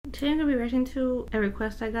today I'm going to be reacting to a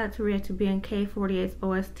request I got to react to BNK48's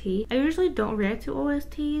OST. I usually don't react to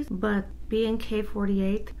OSTs, but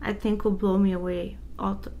BNK48 I think will blow me away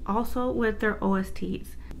also with their OSTs.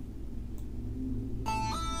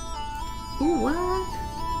 Ooh, what?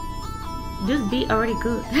 This beat already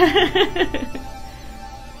good.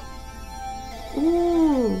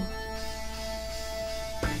 Ooh.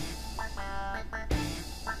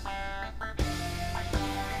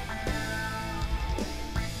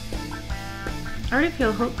 I already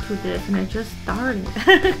feel hooked to this and it just started.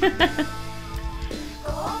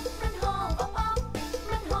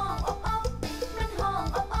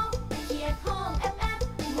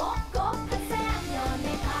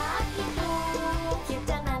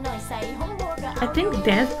 I think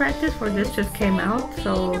dance practice for this just came out,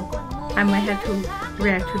 so I might have to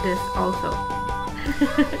react to this also.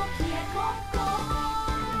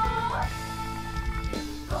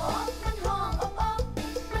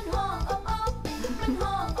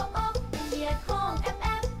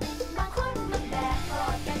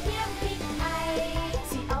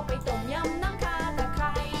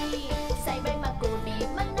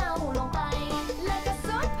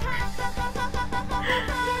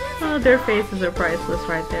 Oh, their faces are priceless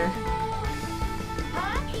right there.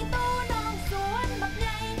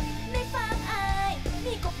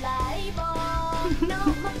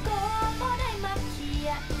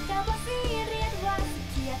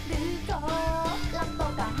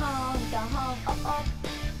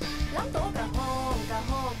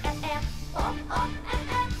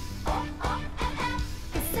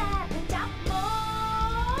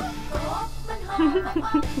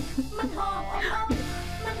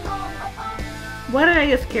 Why did I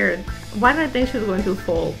get scared? Why did I think she was going to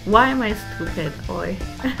fall? Why am I stupid? Oi.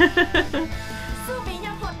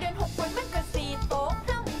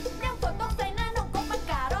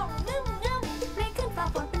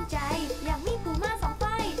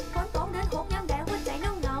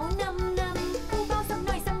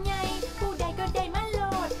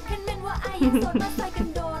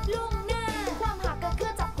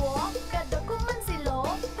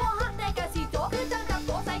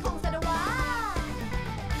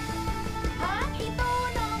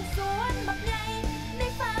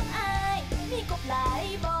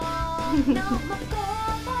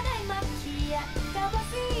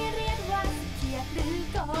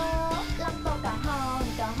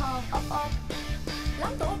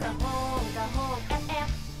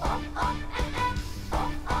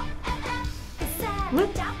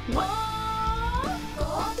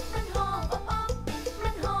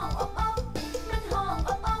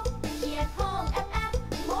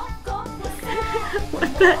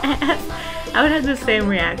 What the ass? I would have the same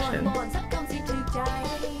reaction.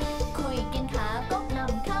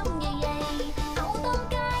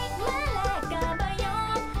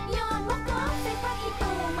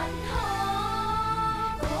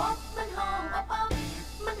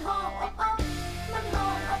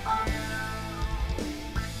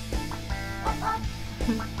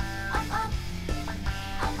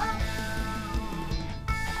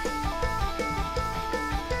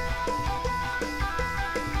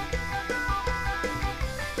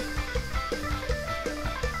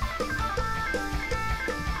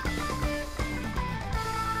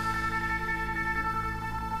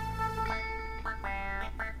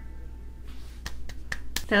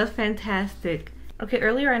 That was fantastic. Okay,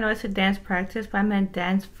 earlier I know I said dance practice, but I meant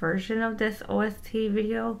dance version of this OST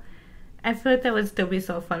video. I feel like that would still be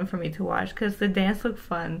so fun for me to watch because the dance looked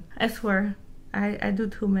fun. I swear, I do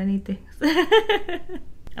too many things.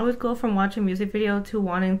 I would go from watching music video to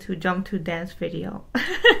wanting to jump to dance video.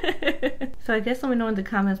 So I guess let me know in the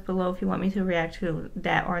comments below if you want me to react to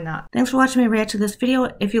that or not. Thanks for watching me react to this video.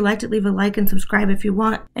 If you liked it, leave a like and subscribe if you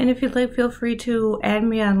want. And if you'd like, feel free to add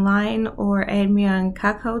me on Line or add me on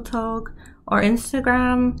Kakao Talk or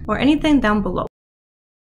Instagram or anything down below.